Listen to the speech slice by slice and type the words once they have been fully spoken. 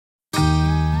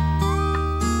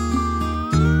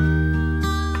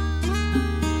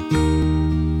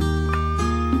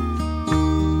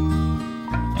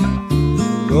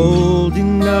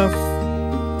enough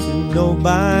to know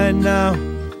by now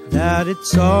that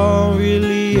it's all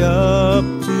really up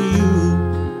to you.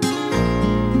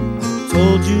 I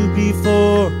told you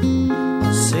before,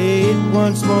 I'll say it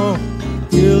once more,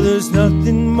 till there's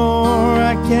nothing more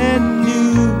I can do.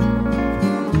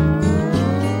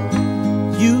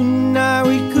 You and I,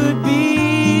 we could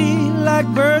be like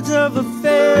birds of a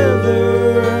feather,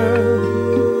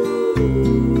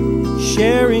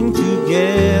 sharing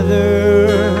together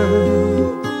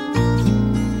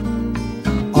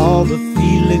all the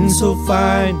feelings so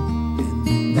fine,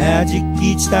 and magic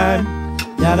each time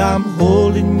that I'm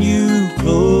holding you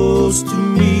close to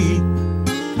me.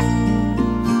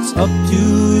 It's up to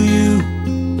you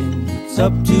and it's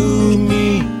up to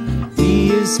me,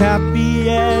 be as happy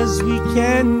as we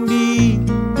can be.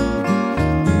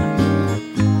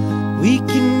 We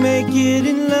can make it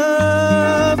in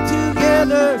love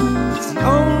together, it's the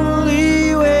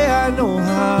only way I know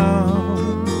how.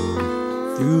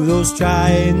 Through those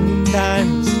trying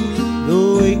times, the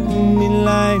waiting in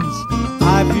lines,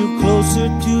 I feel closer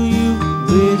to you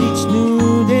with each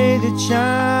new day that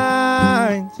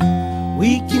shines.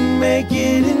 We can make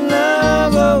it in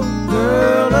love, oh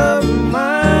girl of mine.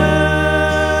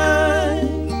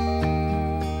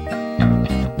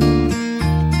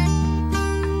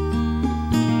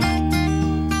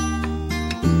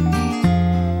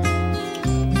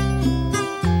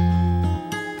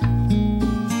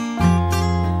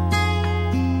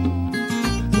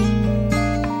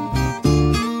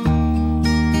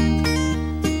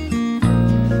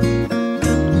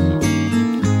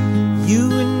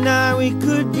 We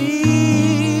could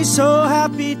be so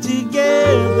happy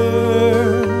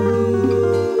together,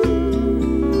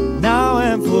 now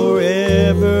and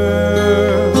forever.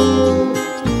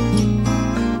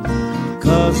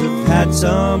 'Cause I've had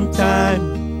some time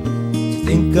to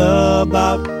think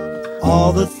about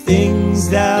all the things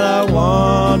that I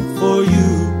want for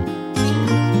you.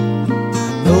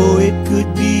 I know it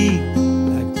could be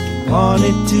like we want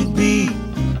it to be,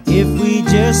 if we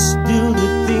just do the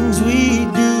things we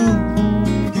do.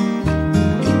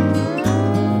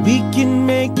 We can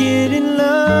make it in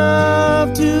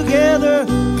love together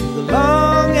through the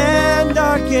long and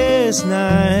darkest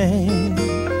night.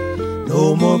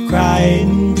 No more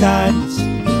crying times,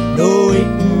 no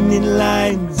waiting in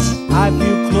lines. I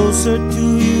feel closer to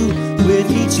you with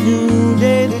each new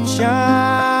day that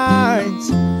shines.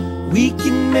 We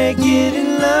can make it in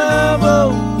love,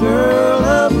 oh girl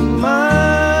of mine.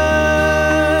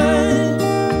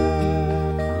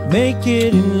 Make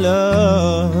it in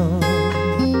love,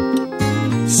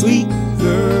 sweet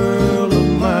girl of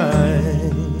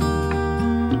mine.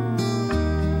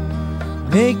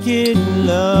 Make it in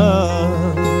love.